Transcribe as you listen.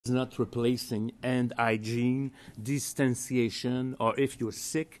is not replacing hand hygiene, distanciation, or if you're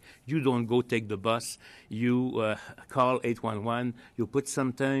sick, you don't go take the bus. You call 811, you put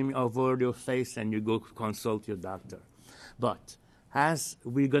some time over your face, and you go consult your doctor. But as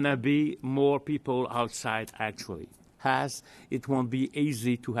we're going to be more people outside, actually, as it won't be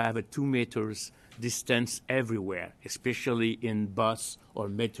easy to have a 2 meters distance everywhere, especially in bus or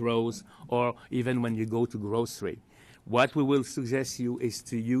metros, or even when you go to grocery. What we will suggest you is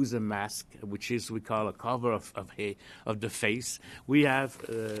to use a mask, which is we call a cover of the face. We have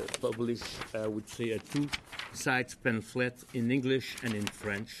published, I would say, a 2-side pamphlet in English and in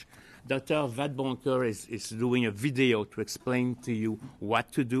French. Dr. Vadbonker is doing a video to explain to you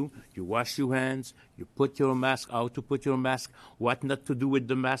what to do. You wash your hands, you put your mask, how to put your mask, what not to do with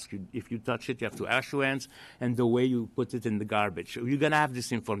the mask. If you touch it, you have to wash your hands, and the way you put it in the garbage. You're going to have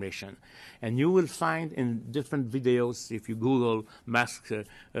this information. And you will find in different videos, if you Google mask,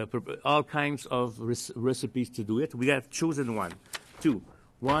 all kinds of recipes to do it. We have chosen two.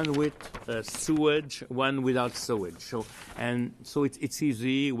 One with sewage, one without sewage. So it's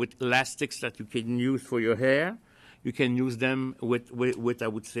easy with elastics that you can use for your hair. You can use them with I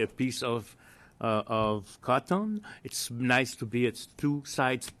would say, a piece of cotton. It's nice to be at 2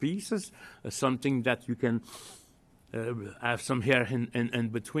 sides pieces, something that you can have some hair in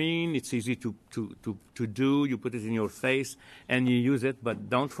between. It's easy to do. You put it in your face and you use it. But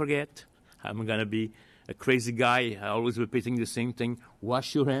don't forget, I'm going to be a crazy guy, always repeating the same thing.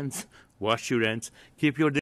 Wash your hands, keep your